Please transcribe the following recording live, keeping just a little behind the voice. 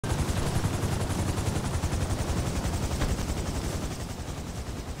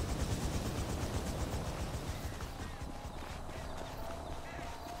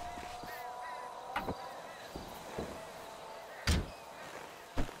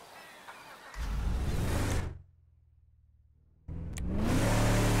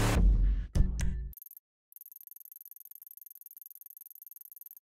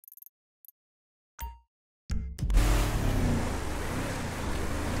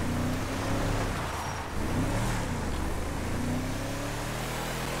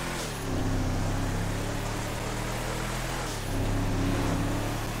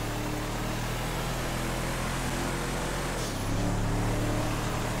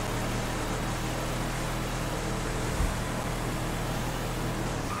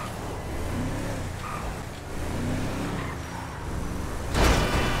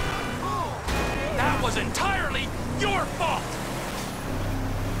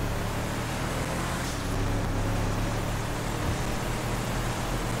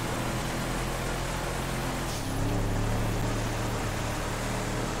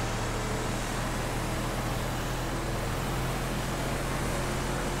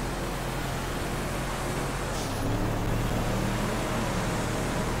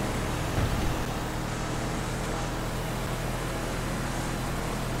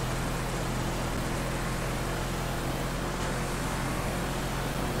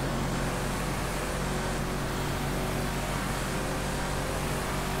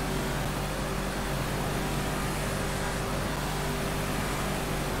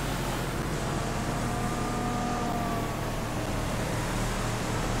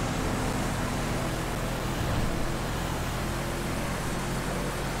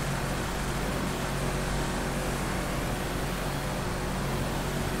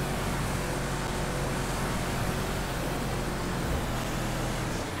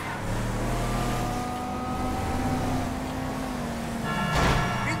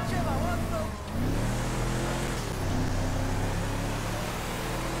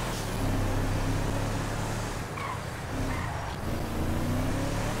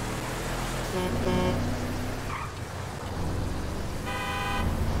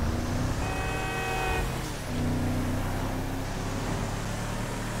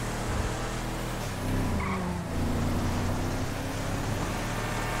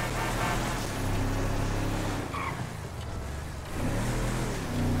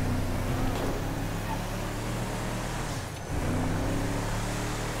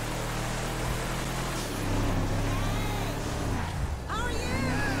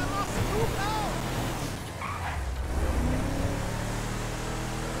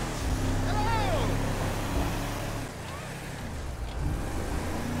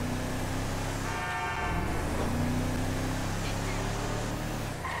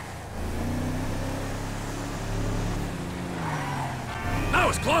That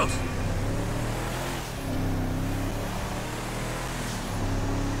was close!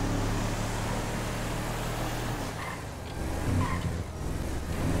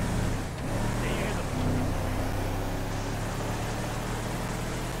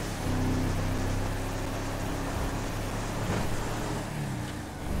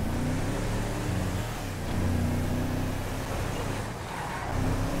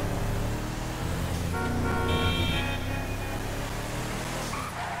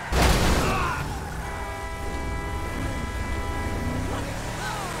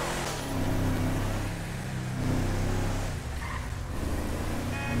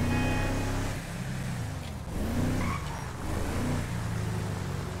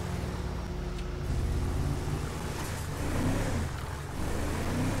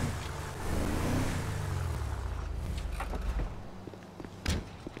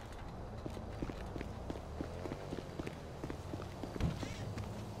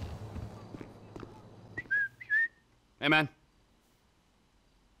 Hey, man.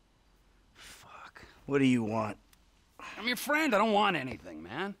 Fuck. What do you want? I'm your friend. I don't want anything,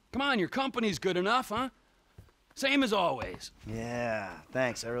 man. Come on, your company's good enough, huh? Same as always. Yeah,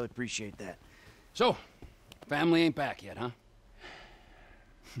 thanks. I really appreciate that. So, family ain't back yet, huh?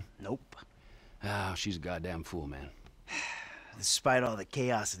 Nope. Ah, she's a goddamn fool, man. Despite all the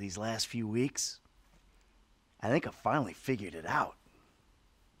chaos of these last few weeks, I think I finally figured it out.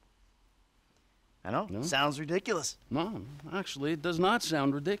 I know, No? Sounds ridiculous. No, actually, it does not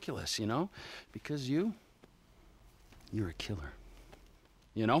sound ridiculous, you know? Because you're a killer.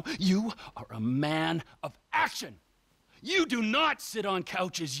 You know? You are a man of action. You do not sit on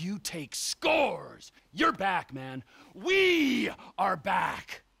couches, you take scores. You're back, man. We are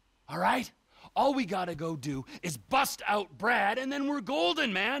back. All right? All we gotta go do is bust out Brad, and then we're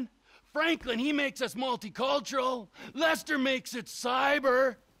golden, man. Franklin, he makes us multicultural. Lester makes it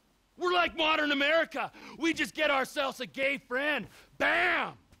cyber. We're like modern America. We just get ourselves a gay friend.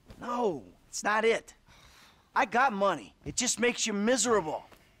 Bam! No, it's not it. I got money. It just makes you miserable.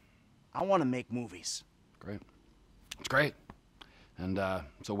 I want to make movies. Great. It's great. And,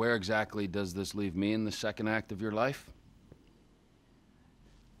 so where exactly does this leave me in the second act of your life?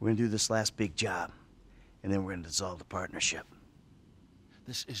 We're gonna do this last big job, and then we're gonna dissolve the partnership.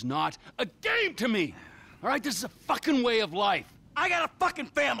 This is not a game to me! All right? This is a fucking way of life. I got a fucking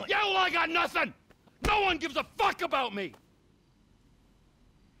family! Yeah, well, I got nothing! No one gives a fuck about me!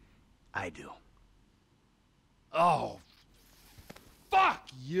 I do. Oh, fuck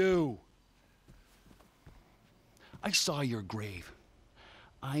you! I saw your grave.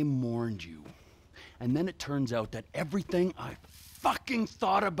 I mourned you. And then it turns out that everything I fucking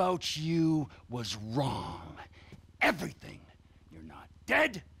thought about you was wrong. Everything. You're not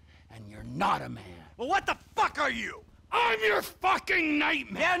dead, and you're not a man. Well, what the fuck are you? I'm your fucking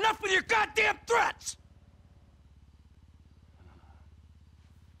nightmare! Yeah, enough with your goddamn threats!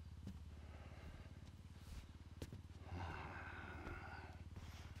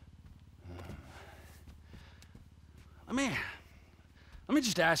 Let me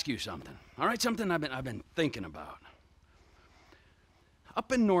just ask you something, all right? Something I've been thinking about.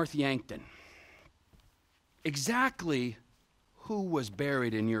 Up in North Yankton, exactly who was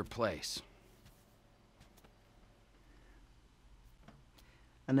buried in your place?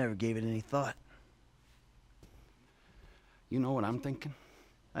 I never gave it any thought. You know what I'm thinking?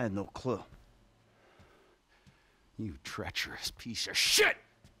 I had no clue. You treacherous piece of shit!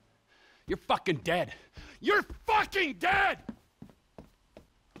 You're fucking dead! You're fucking dead!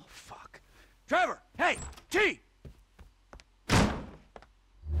 Oh, fuck. Trevor! Hey! T!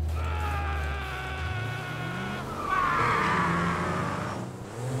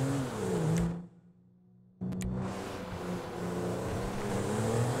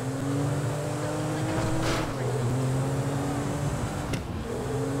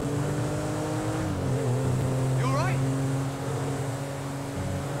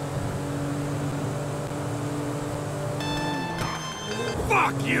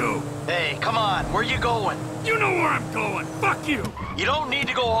 Fuck you! Hey, come on, where you going? You know where I'm going! Fuck you! You don't need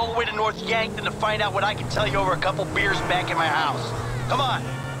to go all the way to North Yankton to find out what I can tell you over a couple beers back at my house. Come on,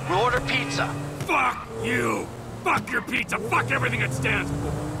 we'll order pizza. Fuck you! Fuck your pizza! Fuck everything it stands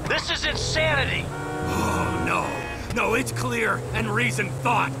for! This is insanity! Oh, no. No, it's clear and reasoned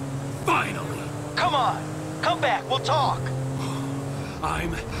thought. Finally! Come on, come back, we'll talk.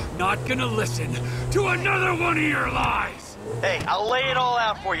 I'm not gonna listen to another one of your lies! Hey, I'll lay it all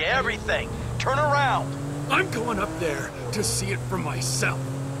out for you, everything. Turn around. I'm going up there to see it for myself.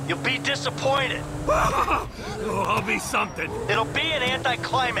 You'll be disappointed. Oh, I'll be something. It'll be an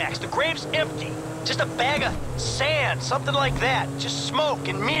anticlimax. The grave's empty. Just a bag of sand, something like that. Just smoke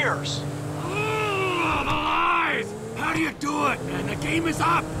and mirrors. Oh, the lies! How do you do it, man? The game is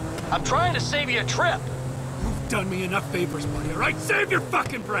up! I'm trying to save you a trip. You've done me enough favors, buddy, all right? Save your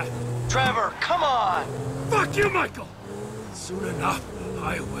fucking breath! Trevor, come on! Fuck you, Michael! Soon enough,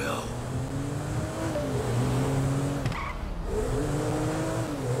 I will.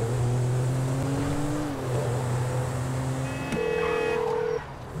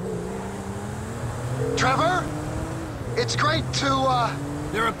 Trevor? It's great to,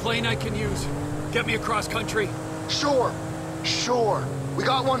 There a plane I can use? Get me across country? Sure. We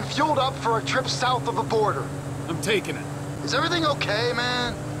got one fueled up for a trip south of the border. I'm taking it. Is everything okay,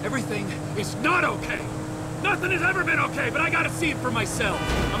 man? Everything is not okay. Nothing has ever been okay, but I gotta see it for myself.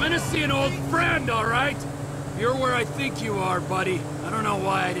 I'm gonna see an old friend, all right? You're where I think you are, buddy. I don't know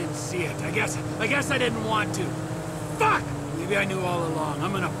why I didn't see it. I guess I didn't want to. Fuck! Maybe I knew all along.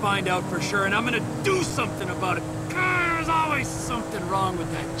 I'm gonna find out for sure, and I'm gonna do something about it. There's always something wrong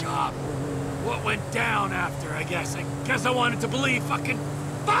with that job. What went down after, I guess. I guess I wanted to believe fucking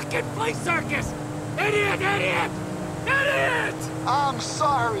play circus! Idiot! I'm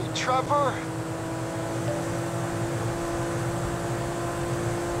sorry, Trevor.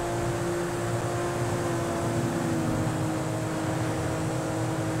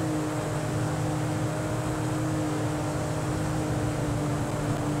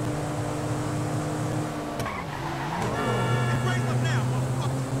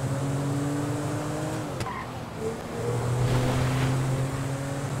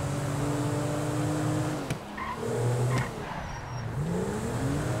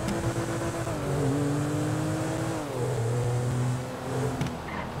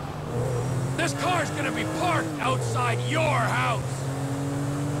 This car's gonna be parked outside your house!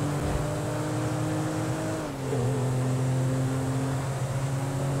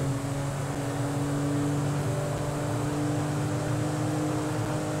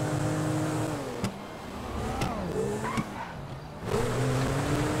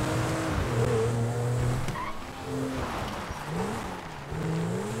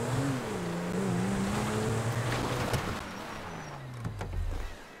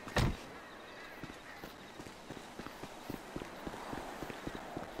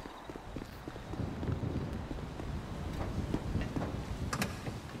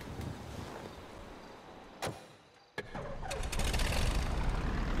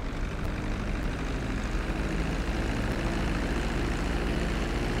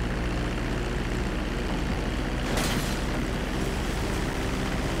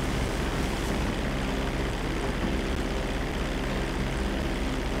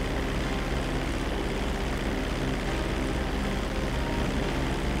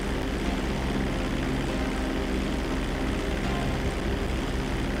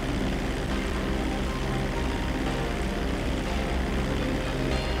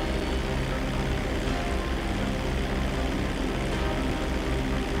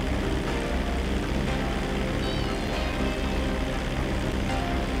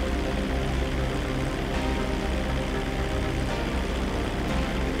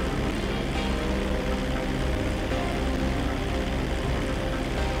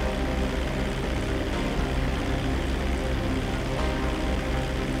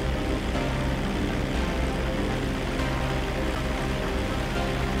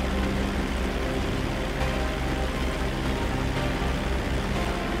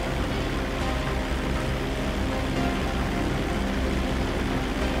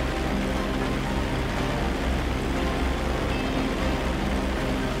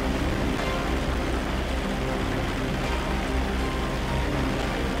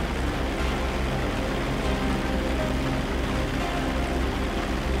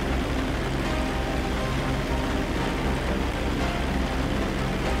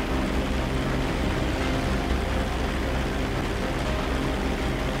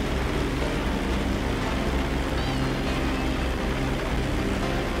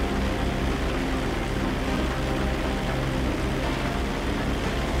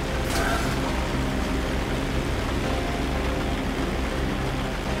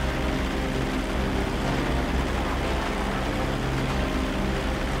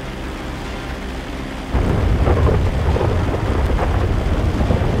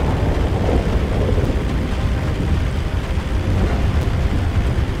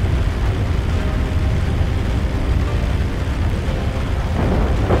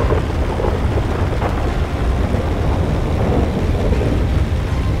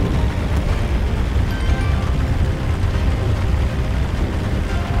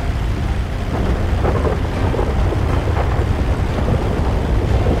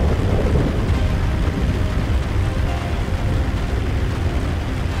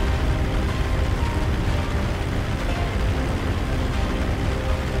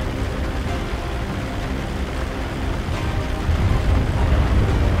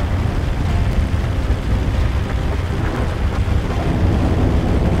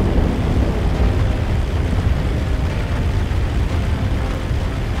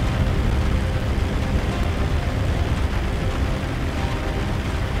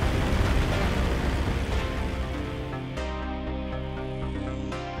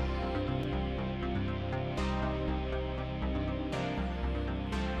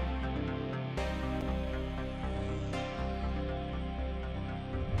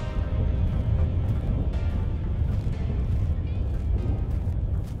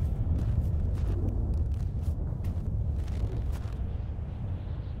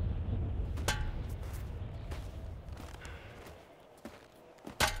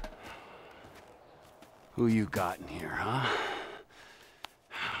 Who you got in here, huh?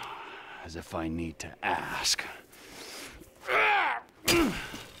 As if I need to ask.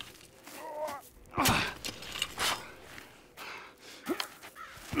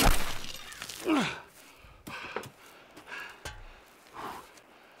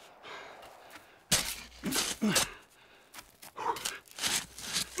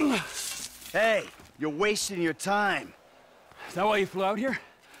 Hey, you're wasting your time. Is that why you flew out here?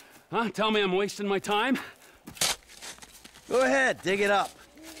 Huh? Tell me I'm wasting my time? Go ahead, dig it up.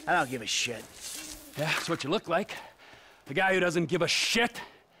 I don't give a shit. Yeah, that's what you look like. The guy who doesn't give a shit.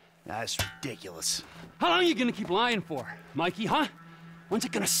 That's ridiculous. How long are you gonna keep lying for, Mikey, huh? When's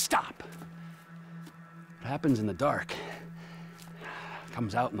it gonna stop? What happens in the dark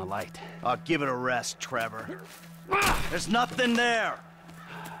comes out in the light. I'll give it a rest, Trevor. There's nothing there.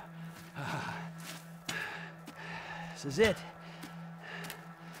 This is it.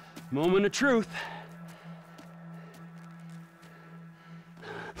 Moment of truth.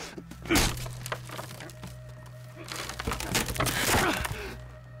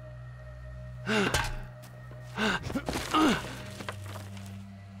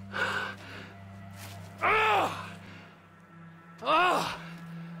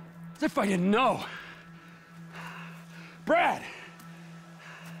 As if I didn't know. Brad!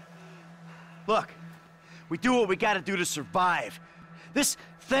 Look, we do what we gotta do to survive. This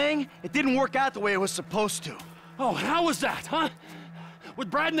thing, it didn't work out the way it was supposed to. Oh, and how was that, huh?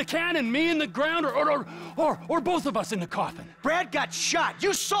 With Brad in the can and me in the ground, or both of us in the coffin? Brad got shot.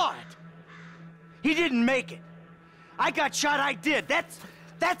 You saw it. He didn't make it. I got shot. I did.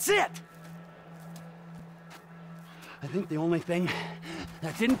 That's it. I think the only thing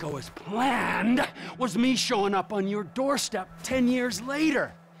that didn't go as planned was me showing up on your doorstep 10 years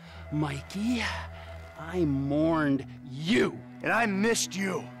later. Mikey, I mourned you. And I missed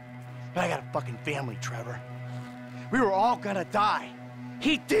you. But I got a fucking family, Trevor. We were all gonna die.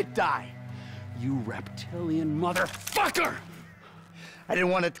 He did die. You reptilian motherfucker! I didn't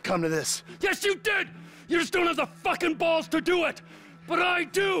want it to come to this. Yes, you did! You just don't have the fucking balls to do it! But I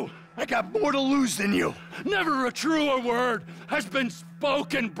do! I got more to lose than you. Never a truer word has been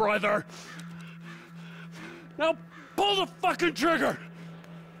spoken, brother! Now, pull the fucking trigger!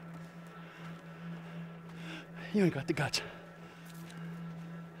 You ain't got the guts.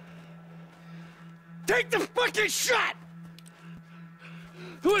 Take the fucking shot!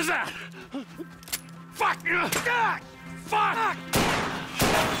 Who is that? Fuck! God! Fuck!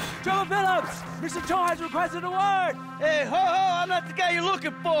 Trevor Phillips! Mr. Cho has requested a word! Hey, ho, I'm not the guy you're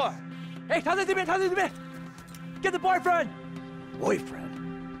looking for. Hey, 他在这边，他在这边 Get the boyfriend! Boyfriend?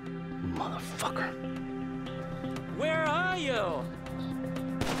 Motherfucker. Where are you?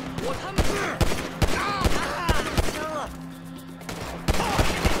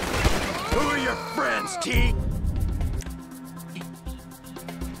 Who are your friends, T?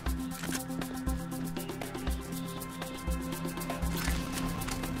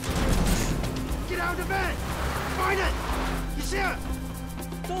 Get out of bed! Find it! He's here!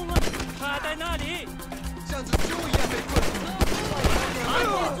 动了，他在那里。像只猪一样被困。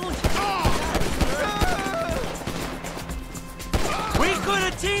We could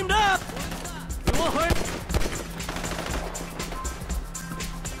have teamed up! You won't hurt.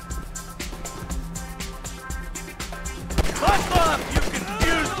 Fuck off, you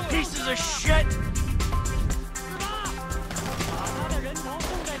confused pieces of shit! 把他的人头送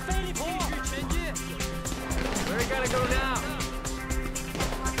给菲利普。继续前进。Where we gotta go now?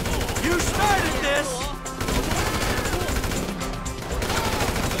 You started this!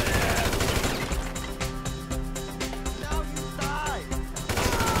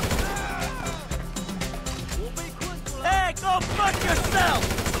 Hey, go fuck yourself!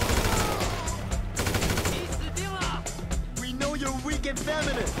 We know you're weak and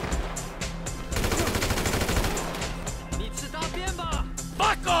feminine.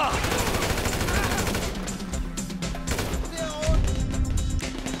 Fuck off!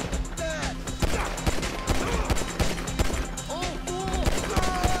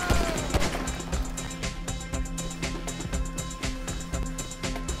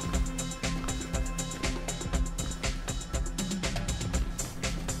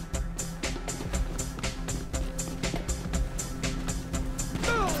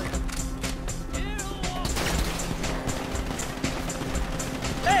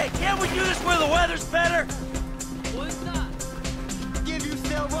 Hey, can't we do this where the weather's better? Give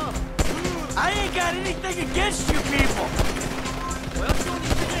yourself up. I ain't got anything against you people!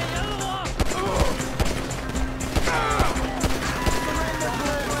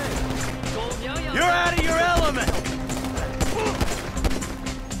 You're out of your element!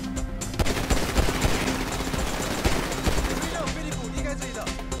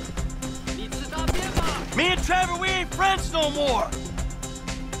 Trevor, we ain't friends no more!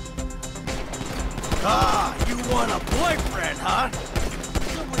 Ah, you want a boyfriend, huh?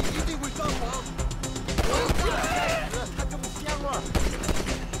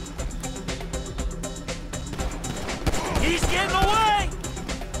 He's getting away!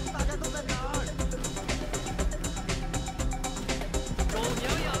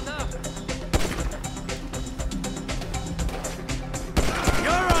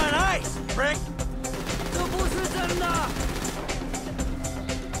 You're on ice, prick! 这不是真的！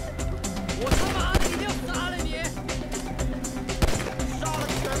我他妈的一定杀了你！杀了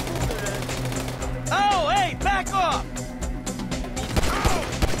全部的人！ Oh, hey, back off!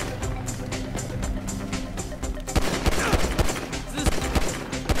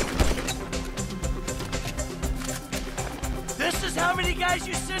 This is how many guys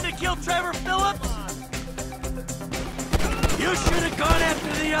you send to kill Trevor Phillips? You should have gone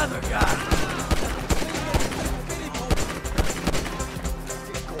after the other guy.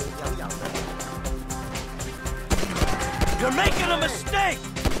 You're making a mistake!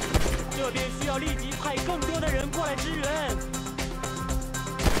 这边需要立即派更多的人过来支援。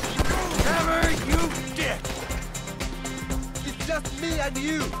 Trevor, you dick! It's just me and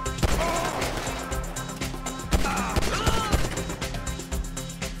you.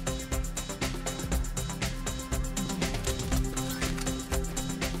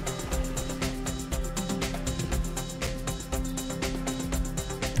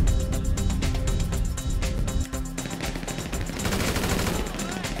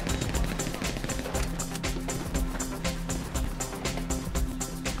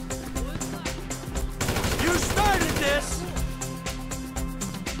 You started this!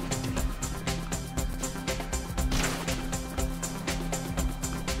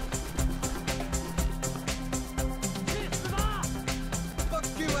 Fuck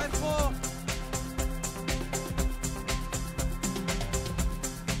you and more.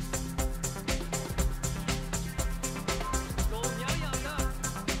 狗娘养的！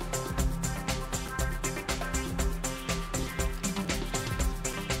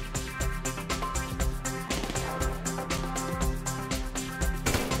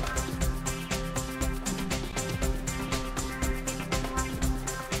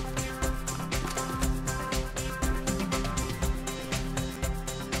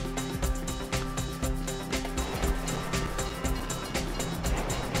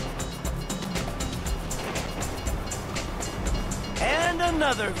 And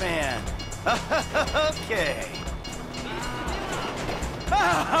another van. Okay.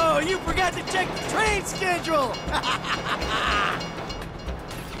 Oh, you forgot to check the train schedule!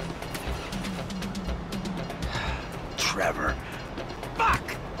 Trevor. Fuck!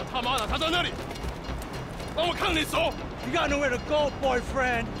 他妈的，他在那里！帮我看你手！ You got nowhere to go,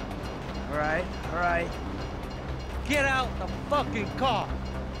 boyfriend. All right. Get out the fucking car.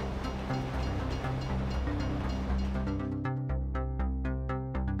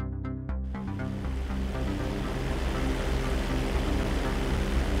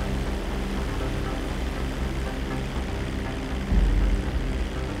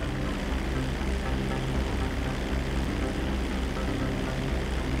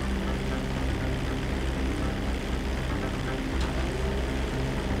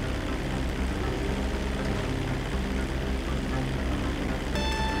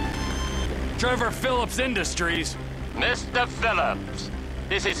 Trevor Phillips Industries. Mr. Phillips,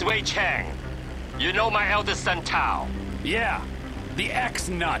 this is Wei Chang. You know my eldest son, Tao. Yeah, the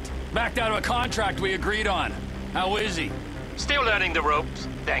ex-nut. Backed out of a contract we agreed on. How is he? Still learning the ropes,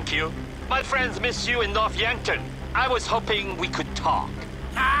 thank you. My friends miss you in North Yankton. I was hoping we could talk.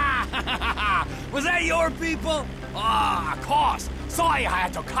 Was that your people? Ah, of course. Sorry I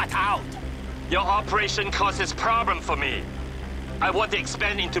had to cut out. Your operation causes problem for me. I want to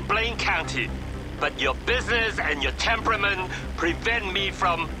expand into Blaine County, but your business and your temperament prevent me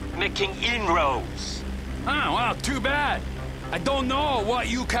from making inroads. Oh, well, too bad. I don't know what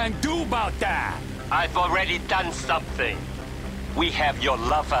you can do about that. I've already done something. We have your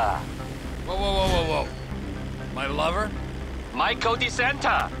lover. Whoa. My lover? Michael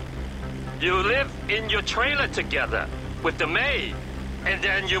DeSanta. You live in your trailer together with the maid, and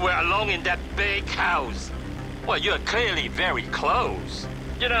then you were alone in that big house. Well, you're clearly very close.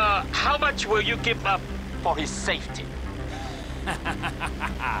 You know, how much will you give up for his safety?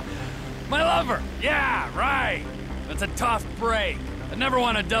 My lover! Yeah, right. It's a tough break. I never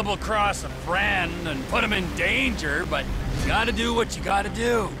want to double-cross a friend and put him in danger, but you gotta do what you gotta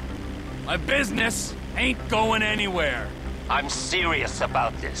do. My business ain't going anywhere. I'm serious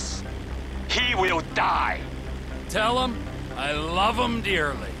about this. He will die. Tell him I love him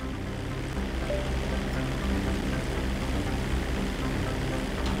dearly.